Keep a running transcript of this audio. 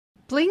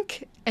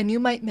Blink and you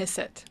might miss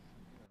it.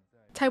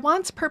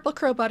 Taiwan's purple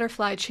crow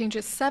butterfly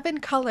changes 7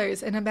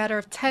 colors in a matter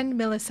of 10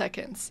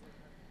 milliseconds.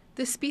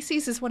 This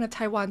species is one of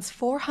Taiwan's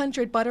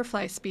 400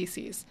 butterfly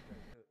species.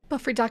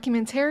 But for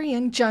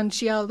documentarian Chan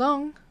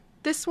Chia-lung,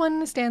 this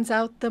one stands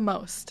out the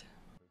most.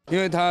 因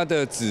为它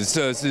的紫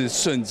色是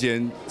瞬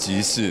间即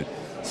逝，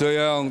所以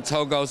要用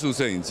超高速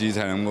摄影机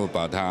才能够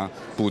把它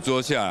捕捉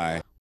下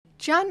来。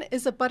Chan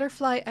is a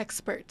butterfly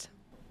expert.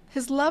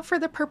 His love for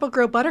the purple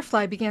crow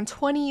butterfly began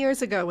 20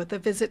 years ago with a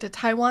visit to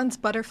Taiwan's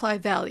Butterfly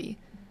Valley.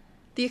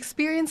 The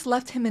experience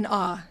left him in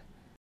awe.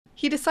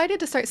 He decided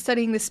to start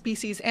studying the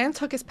species and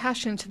took his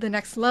passion to the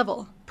next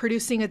level,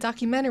 producing a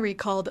documentary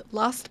called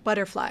Lost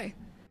Butterfly.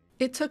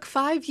 It took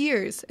 5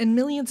 years and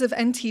millions of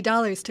NT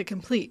dollars to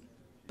complete.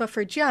 But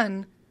for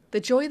Chan, the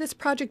joy this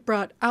project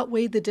brought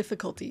outweighed the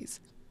difficulties.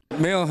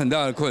 没有很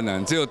大的困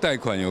难，只有贷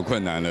款有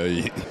困难而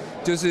已。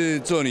就是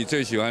做你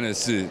最喜欢的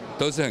事，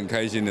都是很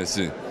开心的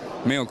事，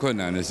没有困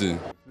难的事。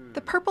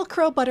The purple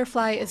crow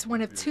butterfly is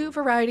one of 2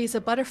 varieties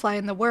of butterfly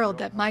in the world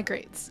that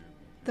migrates.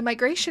 The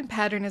migration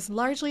pattern is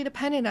largely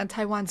dependent on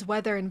Taiwan's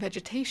weather and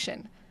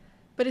vegetation,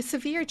 but a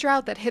severe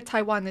drought that hit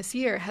Taiwan this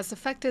year has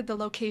affected the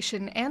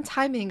location and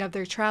timing of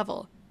their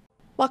travel.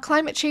 While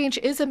climate change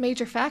is a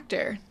major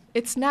factor,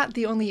 it's not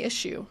the only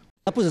issue.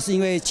 不只是因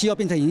为气候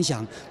变迁影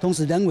响，同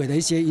时人为的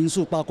一些因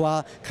素，包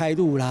括开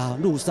路啦、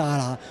路杀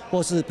啦，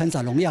或是喷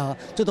洒农药，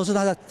这都是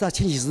它在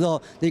迁徙时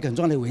候的一个很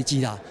重要的危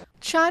机啦。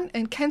Chan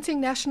and Kenting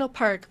National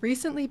Park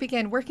recently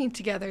began working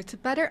together to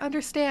better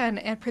understand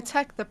and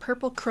protect the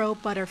purple crow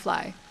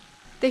butterfly.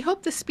 They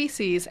hope the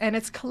species and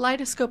its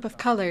kaleidoscope of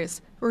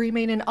colors will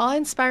remain an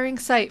awe-inspiring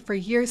sight for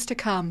years to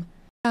come.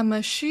 I'm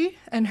Hughes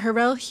and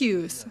Herel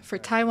Hughes for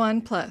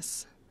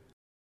TaiwanPlus.